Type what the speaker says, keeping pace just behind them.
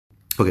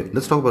Okay,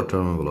 let's talk about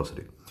terminal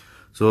velocity.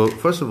 So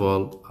first of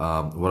all,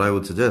 what I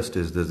would suggest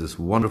is there's this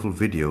wonderful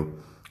video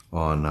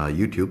on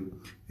YouTube.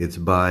 It's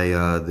by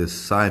this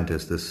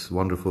scientist, this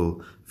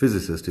wonderful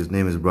physicist. His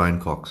name is Brian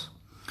Cox.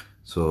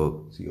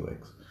 So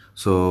C-O-X.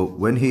 So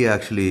when he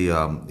actually,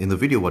 in the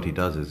video, what he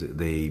does is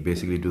they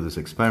basically do this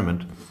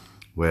experiment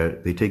where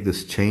they take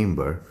this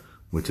chamber,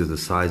 which is the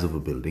size of a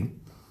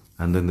building,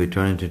 and then they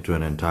turn it into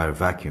an entire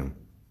vacuum.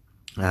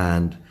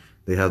 And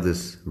they have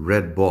this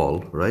red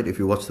ball, right? If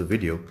you watch the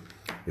video,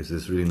 it's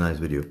this really nice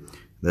video.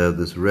 They have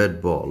this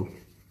red ball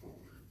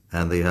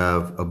and they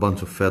have a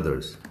bunch of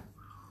feathers.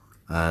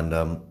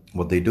 And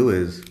what they do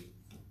is...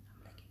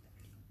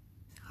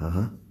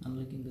 I'm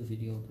looking the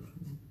video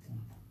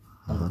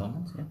on the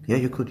comments, yeah? Yeah,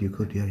 you could,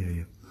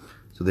 yeah.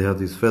 So they have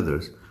these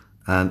feathers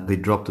and they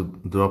drop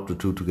the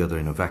two together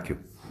in a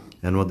vacuum.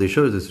 And what they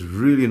show is this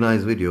really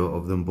nice video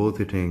of them both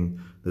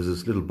hitting, there's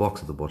this little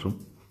box at the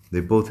bottom. They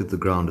both hit the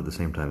ground at the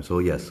same time. So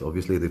yes,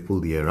 obviously they pull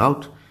the air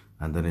out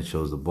and then it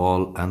shows the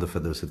ball and the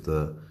feathers hit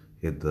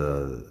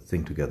the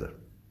thing together.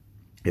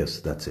 Yes,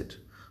 that's it.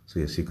 So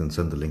yes, you can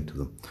send the link to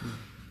them.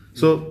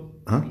 So,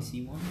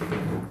 BBC one?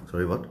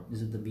 Sorry, what?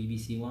 Is it the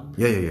BBC one?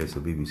 Yeah, it's the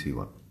BBC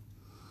one.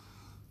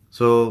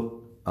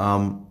 So,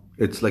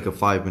 it's like a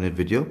 5-minute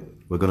video.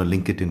 We're going to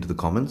link it into the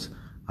comments.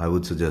 I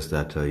would suggest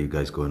that you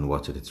guys go and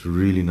watch it. It's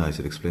really nice.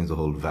 It explains the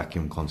whole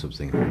vacuum concept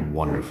thing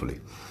wonderfully.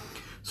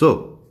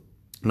 So,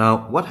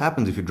 now what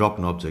happens if you drop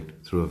an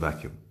object through a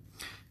vacuum?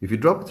 If you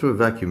drop it through a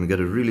vacuum, you get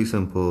a really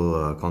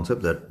simple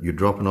concept that you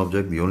drop an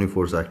object, the only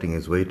force acting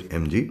is weight,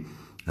 mg,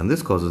 and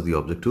this causes the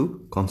object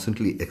to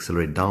constantly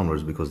accelerate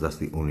downwards because that's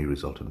the only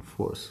resultant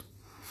force.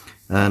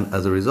 And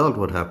as a result,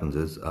 what happens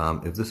is,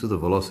 if this is the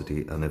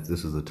velocity and if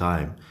this is the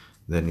time,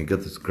 then you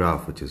get this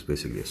graph, which is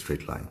basically a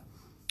straight line.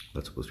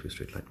 That's supposed to be a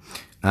straight line.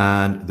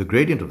 And the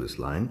gradient of this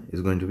line is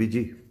going to be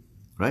g,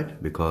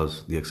 right?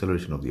 Because the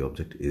acceleration of the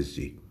object is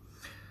g.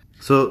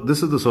 So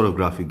this is the sort of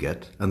graph you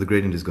get, and the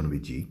gradient is going to be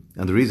g.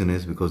 And the reason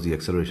is because the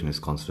acceleration is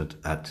constant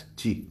at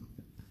g,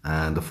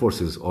 and the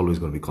force is always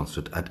going to be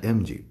constant at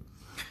mg.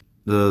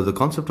 The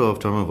concept of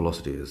terminal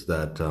velocity is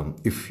that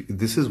if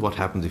this is what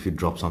happens if you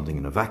drop something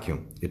in a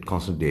vacuum, it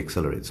constantly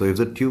accelerates. So if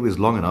the tube is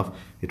long enough,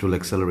 it will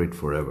accelerate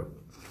forever.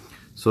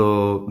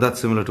 So that's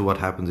similar to what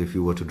happens if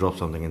you were to drop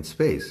something in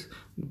space.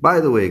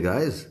 By the way,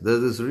 guys,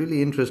 there's this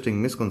really interesting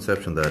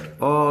misconception that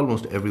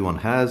almost everyone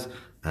has,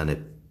 and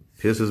it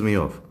pisses me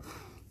off.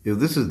 If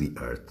this is the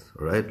Earth,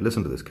 all right,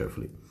 listen to this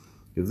carefully.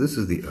 If this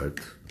is the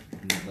Earth...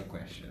 Another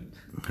question.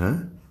 Huh?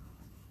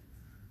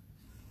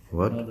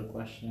 What? Another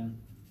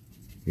question.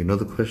 You know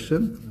the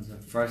question? It was the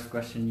first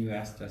question you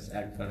asked us,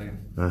 actually.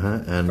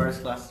 And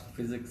first class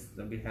physics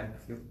that we had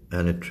with you.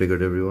 And it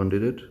triggered everyone,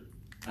 did it?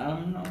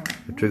 No.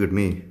 It triggered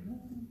me.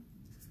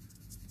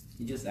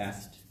 You just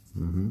asked.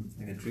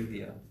 Like a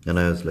trivia. And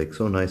I was like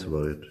so nice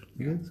about it.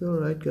 It's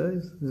alright,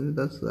 guys.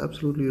 That's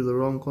absolutely the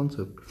wrong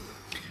concept.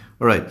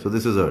 Alright, so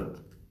this is Earth.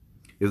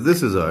 If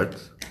this is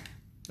Earth,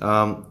 layer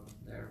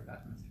of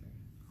atmosphere.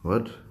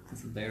 What?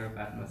 This is layer of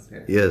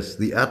atmosphere. Yes,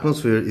 the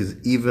atmosphere is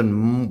even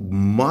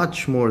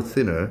much more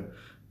thinner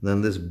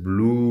than this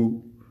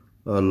blue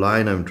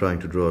line I'm trying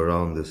to draw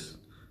around this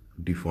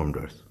deformed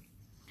Earth.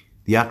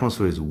 The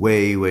atmosphere is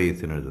way, way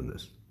thinner than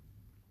this.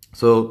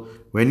 So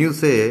when you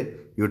say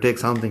you take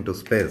something to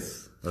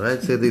space, all right?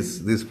 Say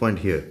this point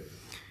here.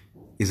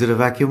 Is it a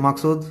vacuum,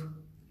 Maqsood?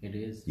 It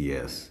is.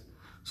 Yes.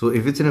 So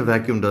if it's in a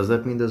vacuum, does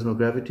that mean there's no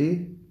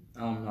gravity?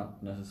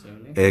 Not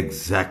necessarily.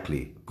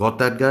 Exactly. Got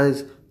that,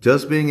 guys?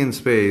 Just being in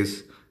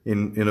space,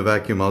 in a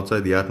vacuum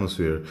outside the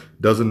atmosphere,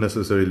 doesn't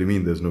necessarily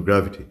mean there's no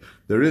gravity.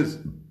 There is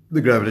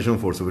the gravitational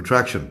force of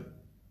attraction.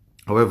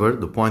 However,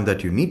 the point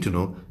that you need to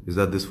know is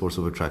that this force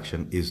of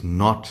attraction is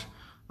not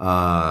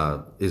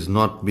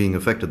being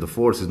affected. The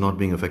force is not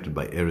being affected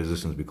by air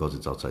resistance because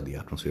it's outside the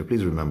atmosphere.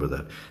 Please remember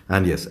that.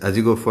 And yes, as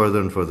you go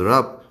further and further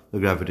up, the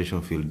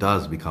gravitational field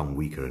does become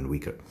weaker and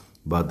weaker.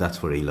 But that's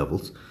for A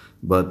levels.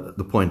 But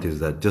the point is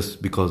that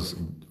just because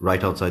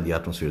right outside the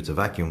atmosphere it's a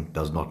vacuum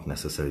does not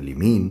necessarily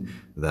mean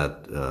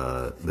that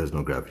there's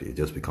no gravity. It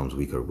just becomes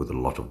weaker with a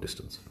lot of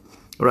distance.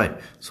 All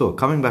right, so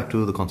coming back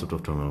to the concept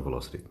of terminal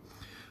velocity.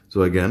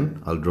 So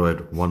again, I'll draw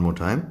it one more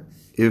time.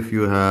 If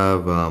you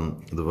have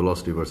the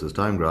velocity versus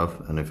time graph,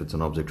 and if it's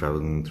an object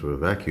traveling through a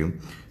vacuum,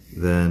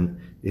 then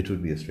it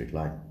would be a straight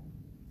line,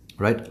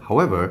 right?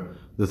 However,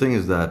 the thing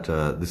is that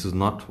this is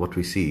not what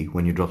we see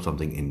when you drop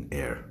something in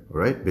air, all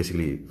right?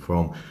 Basically,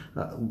 from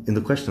in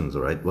the questions,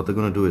 all right, what they're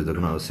going to do is they're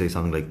going to say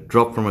something like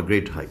drop from a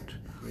great height,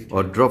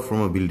 or drop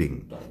from a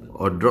building,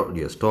 or drop,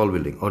 yes, tall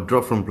building, or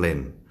drop from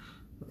plane,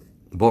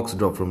 box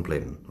drop from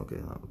plane. Okay,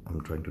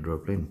 I'm trying to draw a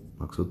plane,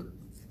 Maqsood.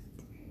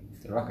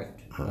 It's a rocket.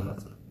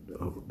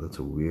 Oh, that's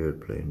a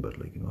weird plane, but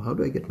like, you know, how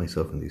do I get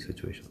myself in these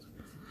situations?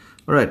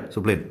 All right,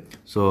 so plane.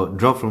 So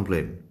drop from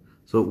plane.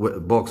 So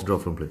box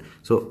drop from plane.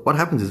 So what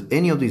happens is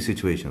any of these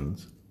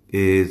situations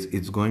is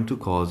it's going to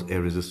cause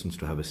air resistance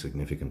to have a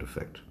significant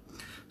effect.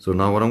 So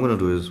now what I'm going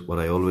to do is what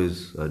I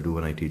always do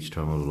when I teach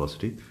terminal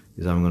velocity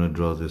is I'm going to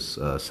draw this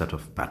set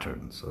of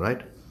patterns, all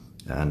right?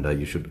 And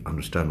you should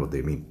understand what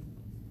they mean.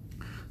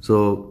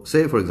 So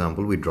say, for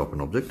example, we drop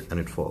an object and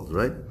it falls,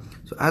 right?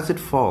 So as it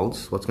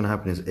falls, what's going to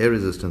happen is air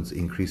resistance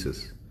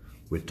increases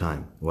with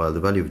time while the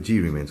value of G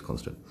remains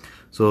constant.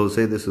 So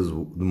say this is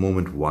the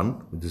moment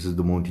 1, this is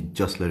the moment you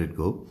just let it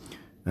go.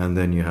 And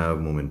then you have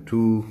moment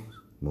 2,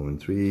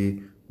 moment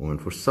 3,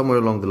 moment 4, somewhere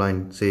along the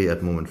line, say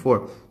at moment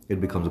 4,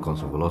 it becomes a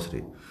constant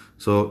velocity.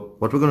 So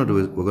what we're going to do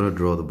is we're going to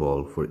draw the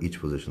ball for each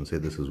position. Say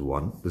this is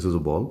 1, this is a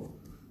ball,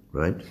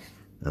 right?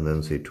 And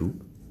then say 2,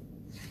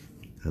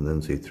 and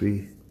then say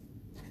 3,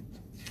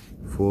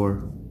 4,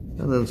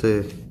 and then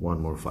say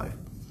 1 more 5.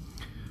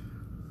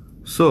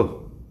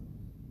 So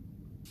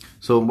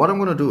what I'm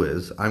going to do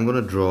is I'm going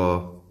to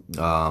draw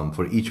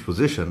for each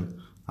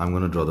position, I'm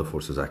going to draw the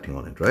forces acting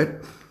on it, right?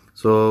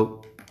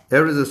 So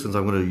air resistance,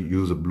 I'm going to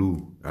use a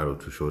blue arrow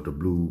to show it, a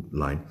blue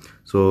line.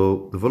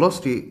 So the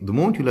velocity, the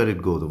moment you let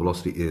it go, the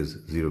velocity is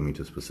 0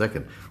 meters per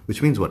second,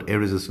 which means what? Air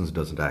resistance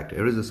doesn't act.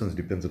 Air resistance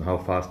depends on how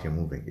fast you're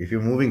moving. If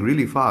you're moving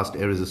really fast,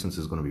 air resistance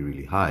is going to be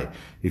really high.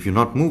 If you're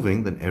not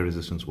moving, then air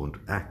resistance won't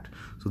act.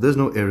 So there's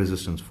no air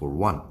resistance for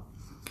 1.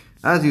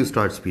 As you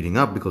start speeding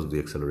up because of the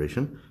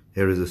acceleration,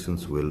 air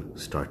resistance will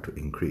start to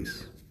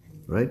increase,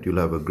 right? You'll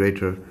have a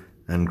greater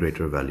and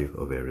greater value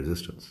of air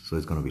resistance. So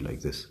it's going to be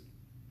like this.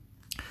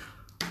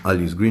 I'll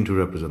use green to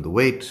represent the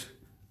weight,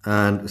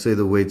 and say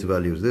the weight's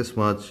value is this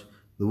much.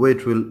 The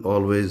weight will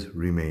always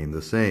remain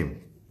the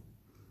same.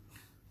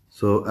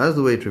 So as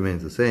the weight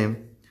remains the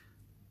same,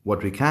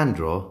 what we can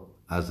draw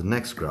as the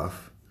next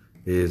graph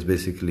is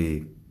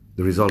basically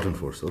the resultant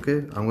force, okay?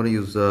 I'm going to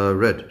use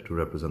red to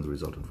represent the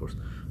resultant force.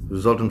 The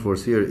resultant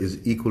force here is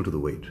equal to the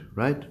weight,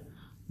 right?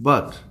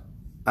 But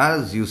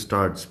as you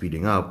start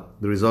speeding up,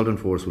 the resultant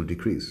force will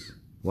decrease.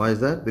 Why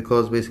is that?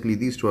 Because basically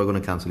these two are going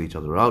to cancel each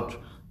other out.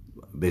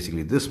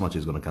 Basically this much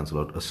is going to cancel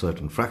out a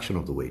certain fraction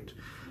of the weight,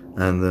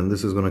 and then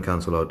this is going to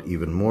cancel out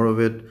even more of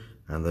it,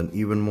 and then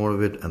even more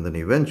of it, and then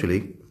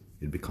eventually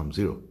it becomes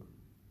 0.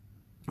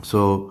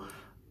 So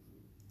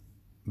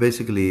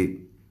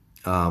basically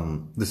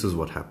this is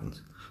what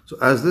happens. So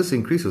as this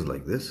increases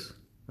like this,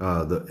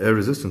 the air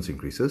resistance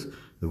increases,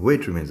 the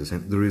weight remains the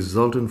same, the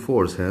resultant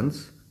force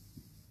hence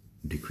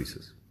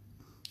decreases.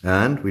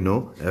 And we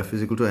know F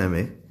is equal to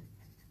ma,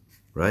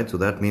 right? So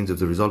that means if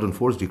the resultant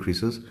force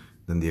decreases,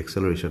 then the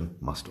acceleration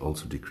must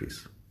also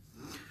decrease.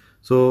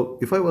 So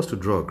if I was to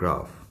draw a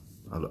graph,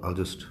 I'll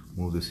just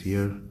move this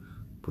here,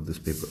 put this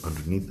paper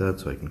underneath that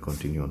so I can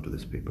continue onto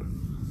this paper,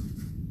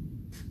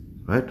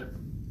 right?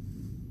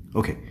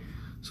 Okay,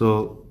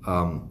 so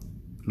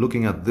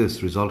looking at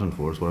this resultant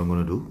force, what I'm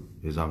going to do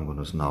is I'm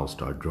going to now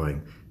start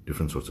drawing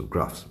different sorts of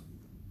graphs.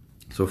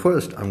 So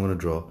first I'm going to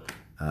draw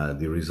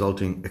the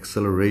resulting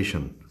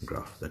acceleration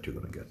graph that you're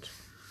going to get.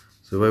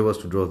 So if I was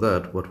to draw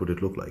that, what would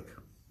it look like?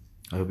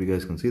 I hope you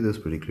guys can see this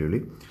pretty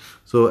clearly.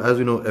 So as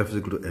we know, F is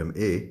equal to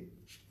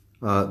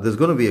ma. There's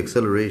going to be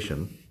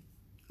acceleration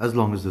as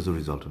long as there's a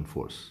resultant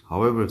force.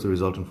 However, if the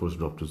resultant force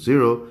drops to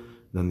 0,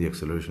 then the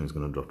acceleration is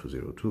going to drop to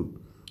 0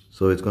 too.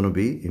 So it's going to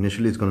be,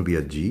 initially it's going to be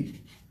at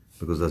g,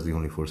 because that's the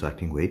only force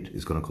acting. Weight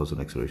is going to cause an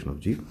acceleration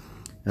of g.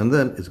 And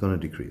then it's going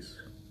to decrease.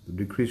 The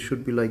decrease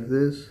should be like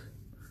this.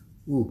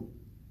 Ooh.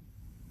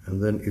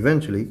 And then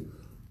eventually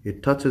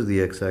it touches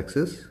the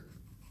x-axis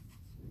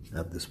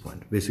at this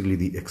point. Basically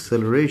the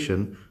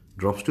acceleration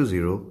drops to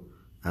 0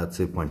 at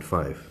say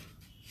 0.5.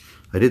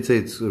 I did say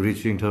it's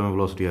reaching terminal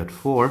velocity at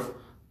 4,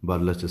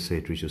 but let's just say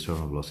it reaches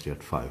terminal velocity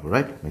at 5,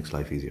 right? Makes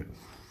life easier.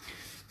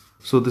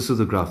 So this is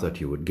the graph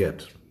that you would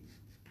get.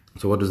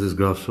 So what does this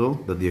graph show?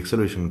 That the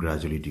acceleration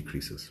gradually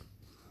decreases.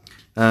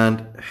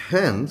 And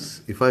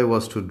hence, if I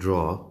was to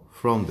draw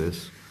from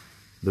this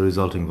the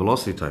resulting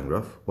velocity time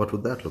graph, what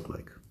would that look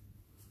like?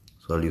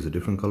 So I'll use a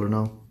different color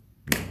now,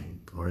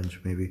 orange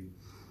maybe.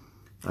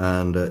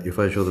 And if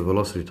I show the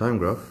velocity time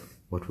graph,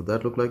 what would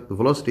that look like? The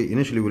velocity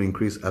initially will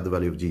increase at the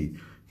value of g.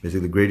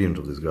 Basically the gradient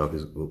of this graph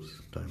is,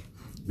 time.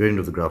 Gradient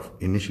of the graph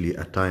initially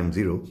at time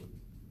 0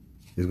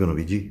 is going to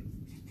be g.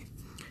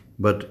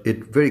 But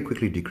it very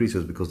quickly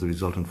decreases because the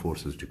resultant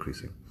force is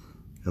decreasing.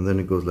 And then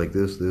it goes like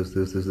this,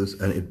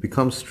 and it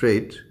becomes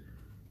straight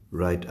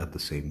right at the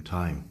same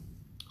time.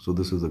 So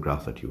this is the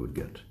graph that you would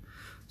get.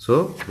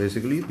 So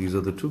basically these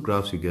are the two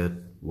graphs you get.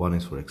 One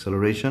is for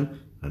acceleration,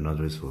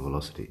 another is for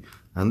velocity.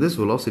 And this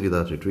velocity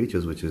that it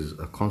reaches, which is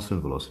a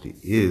constant velocity,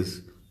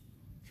 is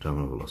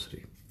terminal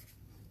velocity.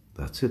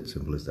 That's it,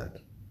 simple as that.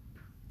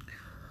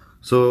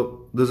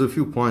 So there's a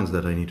few points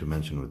that I need to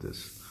mention with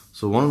this.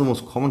 So one of the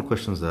most common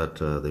questions that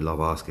they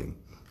love asking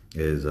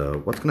is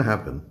what's going to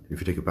happen if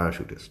you take a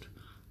parachutist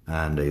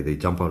and they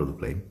jump out of the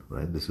plane,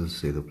 right? This is,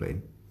 say, the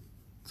plane,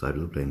 side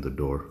of the plane, the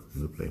door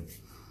in the plane.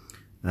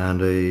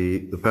 And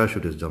the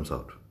parachutist jumps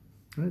out,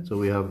 right? So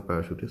we have a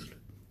parachutist.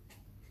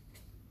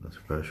 That's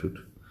a parachute.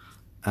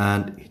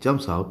 And he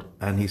jumps out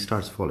and he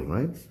starts falling,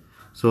 right?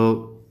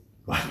 So,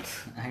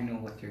 what? I know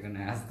what you're going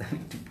to ask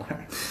them to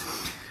part.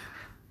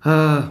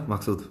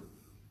 Maksud.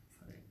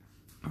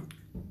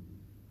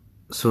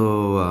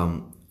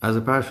 So, as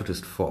a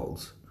parachutist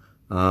falls,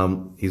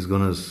 he's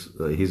gonna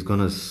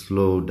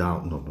slow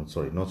down. No, no,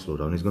 sorry, not slow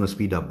down. He's gonna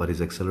speed up, but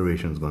his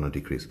acceleration is gonna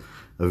decrease.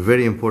 A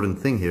very important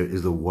thing here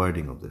is the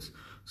wording of this.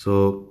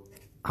 So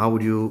how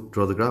would you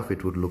draw the graph?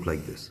 It would look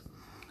like this.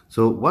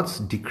 So what's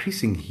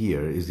decreasing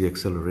here is the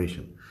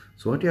acceleration.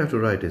 So what you have to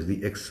write is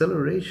the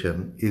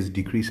acceleration is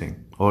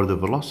decreasing, or the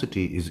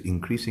velocity is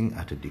increasing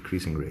at a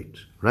decreasing rate,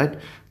 right?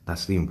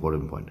 That's the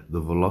important point.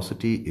 The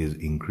velocity is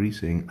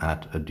increasing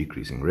at a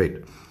decreasing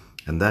rate,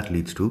 and that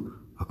leads to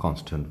a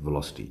constant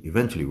velocity.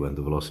 Eventually, when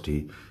the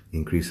velocity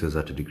increases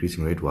at a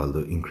decreasing rate, while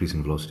the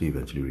increasing velocity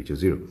eventually reaches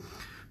zero.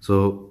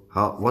 So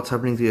what's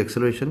happening to the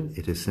acceleration?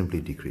 It is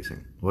simply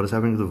decreasing. What is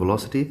happening to the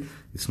velocity?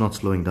 It's not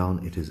slowing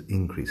down, it is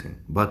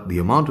increasing. But the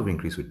amount of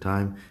increase with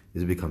time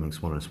is becoming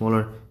smaller and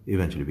smaller,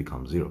 eventually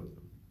becomes zero.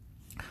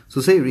 So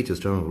say he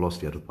reaches terminal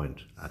velocity at a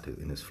point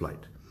in his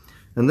flight.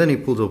 And then he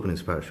pulls open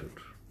his parachute,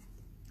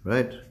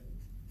 right?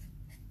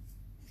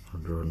 I'll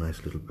draw a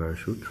nice little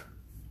parachute,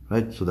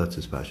 right? So that's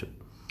his parachute.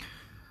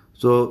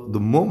 So the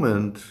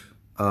moment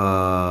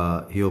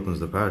he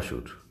opens the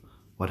parachute,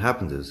 what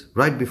happens is,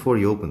 right before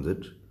he opens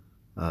it,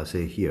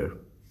 say here,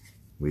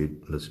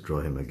 let's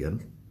draw him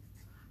again.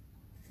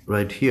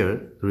 Right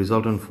here, the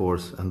resultant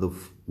force and the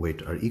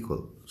weight are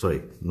equal.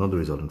 Sorry, not the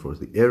resultant force,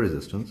 the air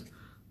resistance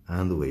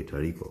and the weight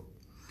are equal.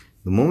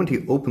 The moment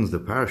he opens the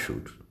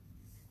parachute,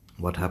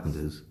 what happens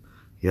is,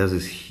 he has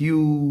this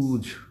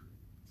huge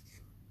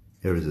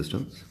air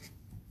resistance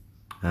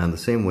and the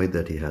same weight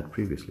that he had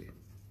previously.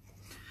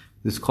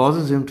 This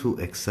causes him to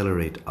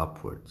accelerate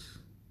upwards,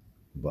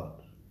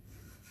 but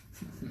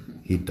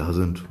he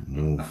doesn't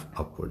move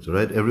upwards,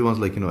 right? Everyone's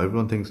like,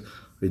 everyone thinks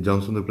he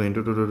jumps from the plane,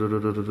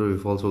 he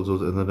falls also,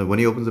 and then when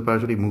he opens the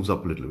parachute, he moves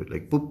up a little bit,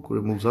 like poop,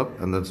 moves up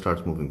and then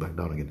starts moving back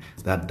down again.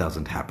 That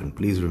doesn't happen.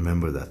 Please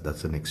remember that.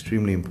 That's an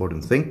extremely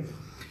important thing,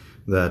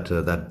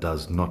 that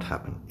does not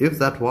happen. If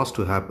that was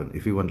to happen,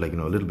 if he went like, a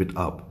little bit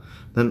up,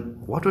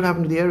 then what would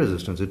happen to the air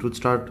resistance? It would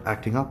start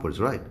acting upwards,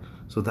 right?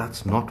 So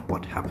that's not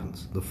what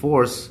happens. The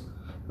force,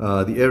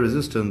 the air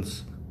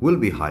resistance will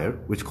be higher,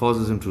 which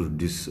causes him to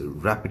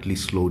rapidly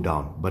slow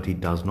down, but he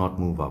does not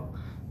move up.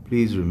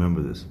 Please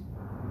remember this.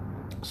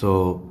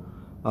 So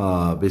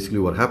basically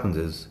what happens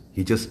is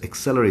he just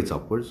accelerates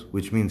upwards,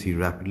 which means he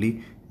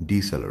rapidly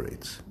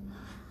decelerates.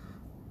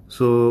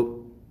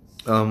 So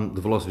the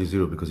velocity is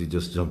zero because he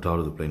just jumped out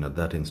of the plane. At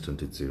that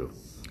instant, it's zero.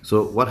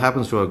 So what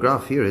happens to our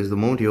graph here is the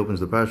moment he opens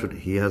the parachute,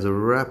 he has a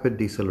rapid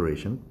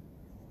deceleration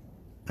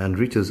and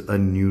reaches a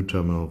new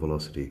terminal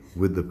velocity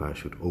with the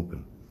parachute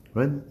open.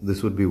 Right?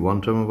 This would be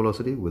one terminal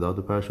velocity without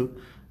the parachute,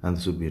 and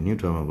this would be a new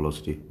terminal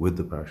velocity with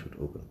the parachute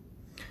open.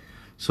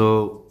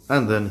 So,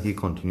 and then he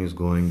continues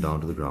going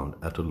down to the ground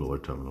at a lower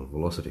terminal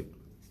velocity,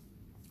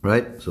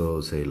 right? So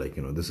say like,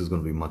 this is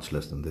going to be much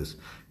less than this.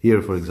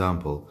 Here, for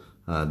example,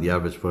 the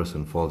average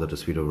person falls at a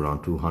speed of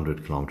around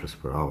 200 kilometers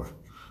per hour.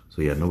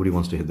 So yeah, nobody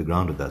wants to hit the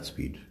ground at that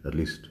speed. At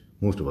least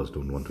most of us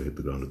don't want to hit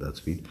the ground at that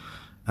speed.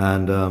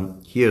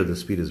 And here the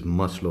speed is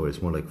much lower.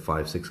 It's more like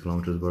 5-6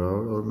 kilometers per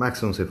hour, or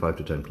maximum say 5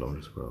 to 10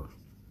 kilometers per hour.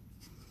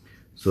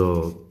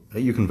 So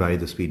you can vary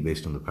the speed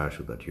based on the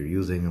parachute that you're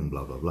using and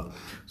blah, blah, blah.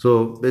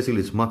 So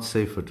basically it's much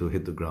safer to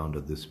hit the ground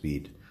at this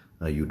speed.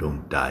 You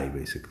don't die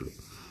basically.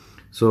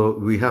 So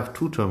we have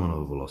two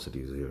terminal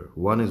velocities here.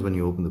 One is when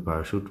you open the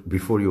parachute,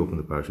 before you open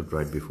the parachute,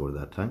 right before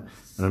that time.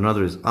 And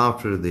another is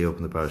after they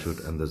open the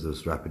parachute and there's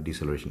this rapid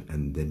deceleration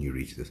and then you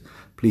reach this.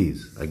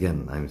 Please,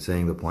 again, I'm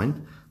saying the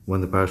point. When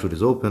the parachute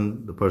is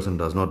open, the person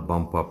does not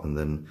bump up and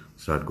then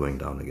start going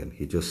down again.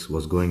 He just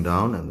was going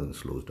down and then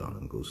slows down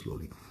and goes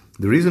slowly.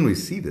 The reason we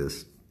see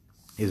this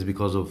is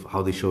because of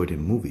how they show it in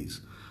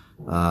movies.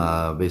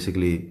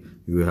 Basically,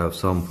 you have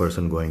some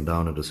person going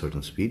down at a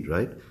certain speed,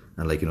 right?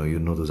 And like,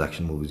 those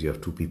action movies, you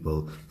have two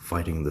people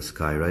fighting in the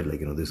sky, right?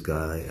 Like, this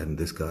guy and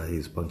this guy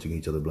is punching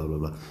each other, blah, blah,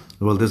 blah.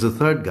 Well, there's a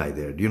third guy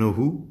there. Do you know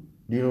who?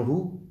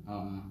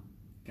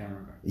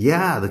 Camera guy.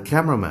 Yeah, the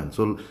cameraman.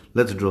 So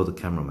let's draw the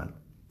cameraman.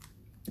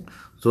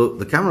 So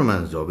the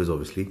cameraman's job is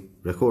obviously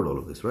record all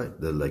of this, right?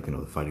 They're like,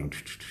 the fighting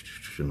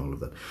and all of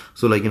that.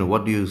 So like,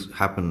 what do you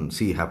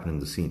see happen in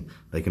the scene?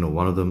 Like,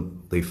 one of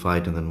them, they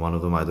fight and then one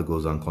of them either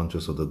goes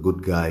unconscious or the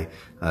good guy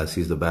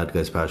sees the bad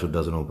guy's parachute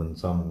doesn't open,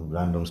 some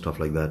random stuff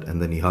like that.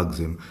 And then he hugs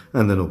him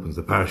and then opens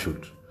the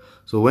parachute.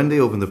 So when they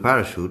open the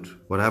parachute,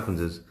 what happens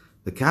is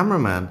the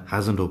cameraman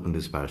hasn't opened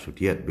his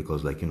parachute yet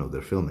because like,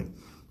 they're filming.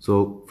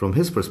 So from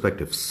his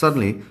perspective,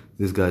 suddenly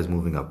this guy is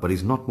moving up, but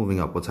he's not moving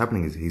up. What's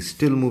happening is he's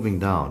still moving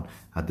down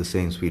at the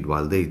same speed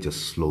while they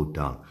just slowed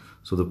down.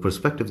 So the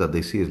perspective that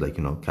they see is like,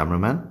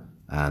 cameraman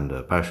and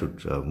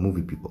parachute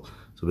movie people.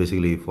 So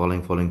basically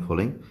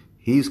falling.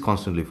 He's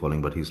constantly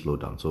falling, but he's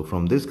slowed down. So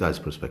from this guy's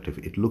perspective,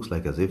 it looks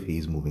like as if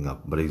he's moving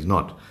up, but he's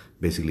not,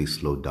 basically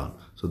slowed down.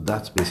 So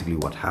that's basically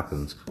what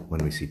happens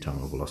when we see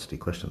terminal velocity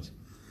questions.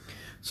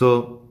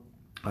 So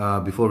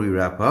before we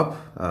wrap up,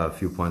 a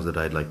few points that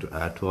I'd like to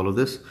add to all of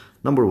this.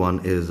 Number one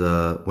is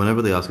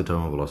whenever they ask a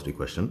terminal velocity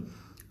question,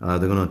 they're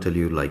going to tell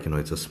you like,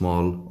 it's a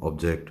small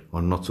object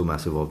or not so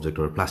massive object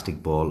or a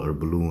plastic ball or a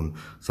balloon,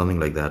 something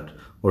like that,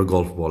 or a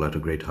golf ball at a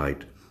great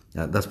height.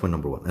 That's point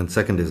number one. And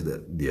second is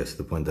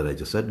the point that I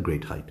just said,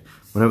 great height.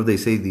 Whenever they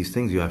say these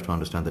things, you have to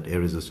understand that air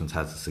resistance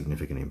has a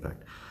significant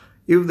impact.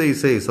 If they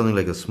say something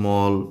like a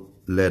small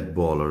lead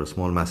ball or a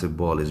small massive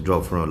ball is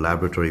dropped from a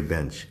laboratory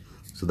bench,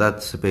 so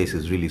that space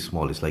is really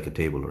small, it's like a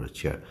table or a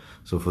chair.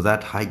 So for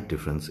that height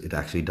difference, it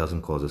actually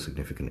doesn't cause a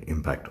significant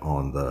impact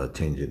on the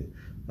change in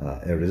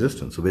air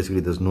resistance. So basically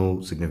there's no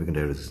significant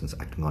air resistance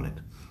acting on it.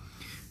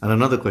 And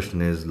another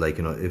question is, like,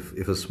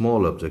 if a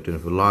small object and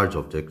if a large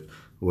object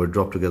were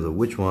dropped together,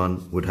 which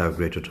one would have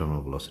greater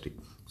terminal velocity?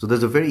 So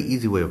there's a very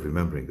easy way of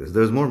remembering this.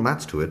 There's more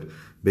maths to it.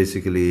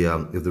 Basically,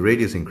 if the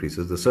radius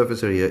increases, the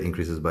surface area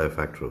increases by a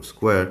factor of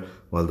square,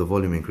 while the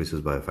volume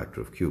increases by a factor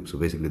of cube. So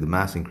basically the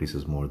mass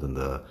increases more than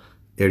the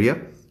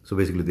area. So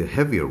basically the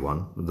heavier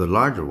one, the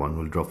larger one,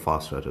 will drop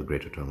faster at a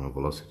greater terminal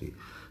velocity.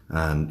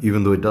 And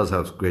even though it does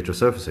have greater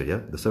surface area,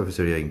 the surface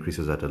area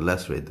increases at a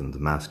less rate than the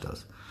mass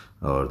does,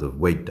 or the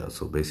weight does.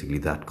 So basically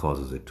that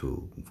causes it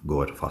to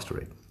go at a faster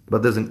rate.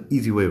 But there's an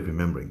easy way of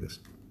remembering this.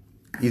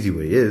 Easy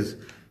way is,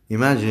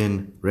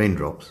 imagine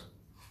raindrops.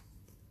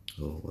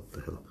 Oh, what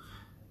the hell?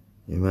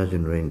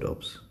 Imagine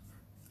raindrops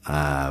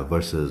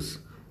versus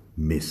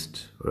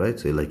mist, right?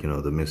 Say, like,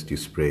 the mist you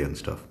spray and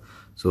stuff.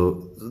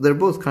 So they're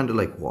both kind of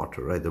like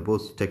water, right? They're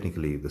both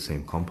technically the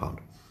same compound.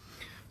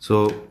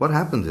 So what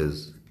happens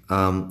is,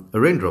 a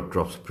raindrop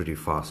drops pretty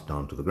fast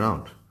down to the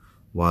ground,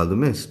 while the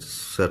mist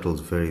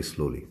settles very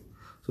slowly.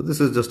 So this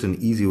is just an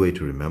easy way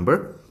to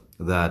remember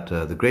that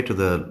the greater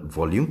the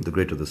volume, the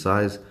greater the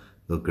size,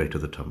 the greater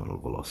the terminal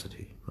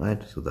velocity,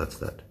 right? So that's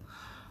that.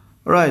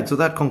 All right, so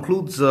that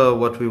concludes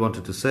what we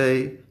wanted to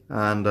say,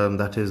 and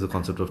that is the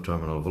concept of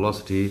terminal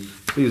velocity.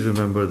 Please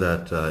remember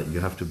that you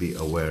have to be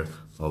aware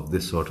of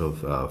this sort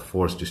of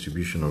force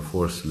distribution or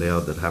force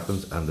layout that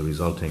happens and the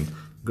resulting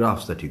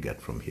graphs that you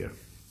get from here.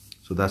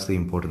 So that's the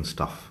important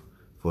stuff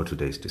for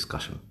today's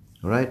discussion.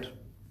 All right.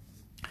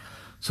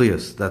 So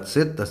yes, that's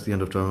it. That's the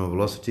end of terminal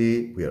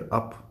velocity. We are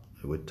up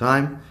with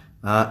time.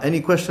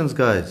 Any questions,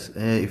 guys?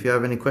 If you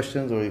have any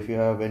questions or if you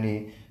have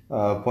any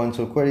points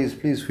or queries,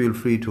 please feel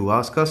free to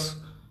ask us.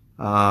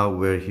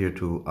 We're here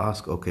to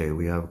ask. Okay,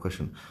 we have a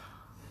question.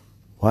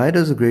 Why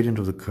does the gradient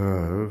of the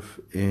curve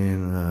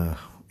in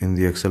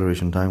the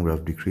acceleration time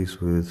graph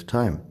decrease with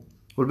time?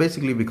 Well,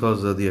 basically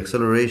because the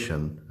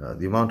acceleration,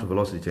 the amount of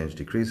velocity change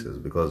decreases,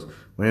 because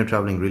when you're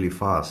traveling really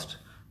fast,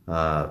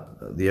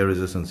 the air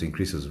resistance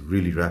increases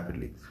really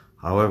rapidly.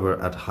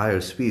 However, at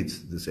higher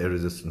speeds, this air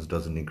resistance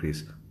doesn't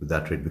increase with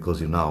that rate, because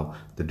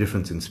the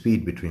difference in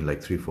speed between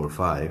like 3, 4,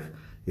 5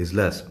 is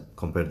less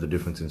compared to the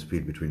difference in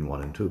speed between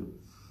 1 and 2.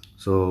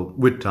 So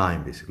with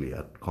time, basically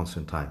at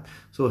constant time.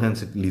 So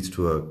hence it leads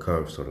to a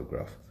curved sort of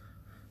graph.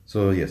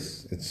 So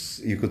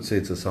yes, you could say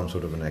it's some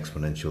sort of an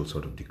exponential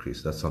sort of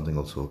decrease. That's something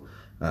also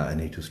an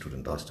A2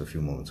 student asked a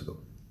few moments ago.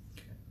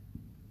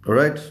 All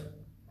right.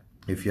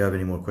 If you have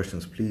any more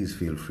questions, please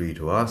feel free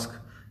to ask.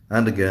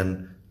 And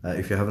again,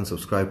 if you haven't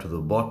subscribed to the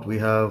bot we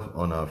have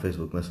on our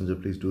Facebook Messenger,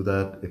 please do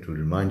that. It will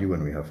remind you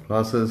when we have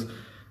classes.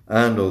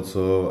 And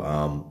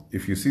also,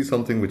 if you see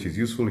something which is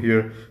useful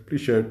here,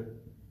 please share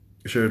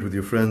it with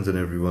your friends and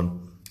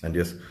everyone. And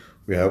yes,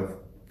 we have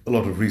a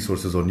lot of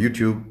resources on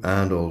YouTube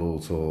and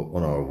also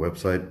on our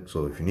website.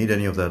 So if you need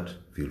any of that,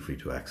 feel free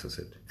to access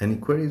it. Any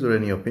queries or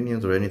any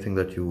opinions or anything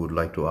that you would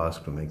like to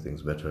ask to make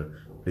things better,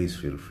 please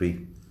feel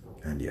free.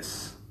 And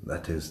yes,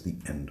 that is the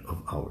end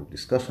of our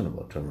discussion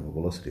about terminal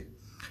velocity.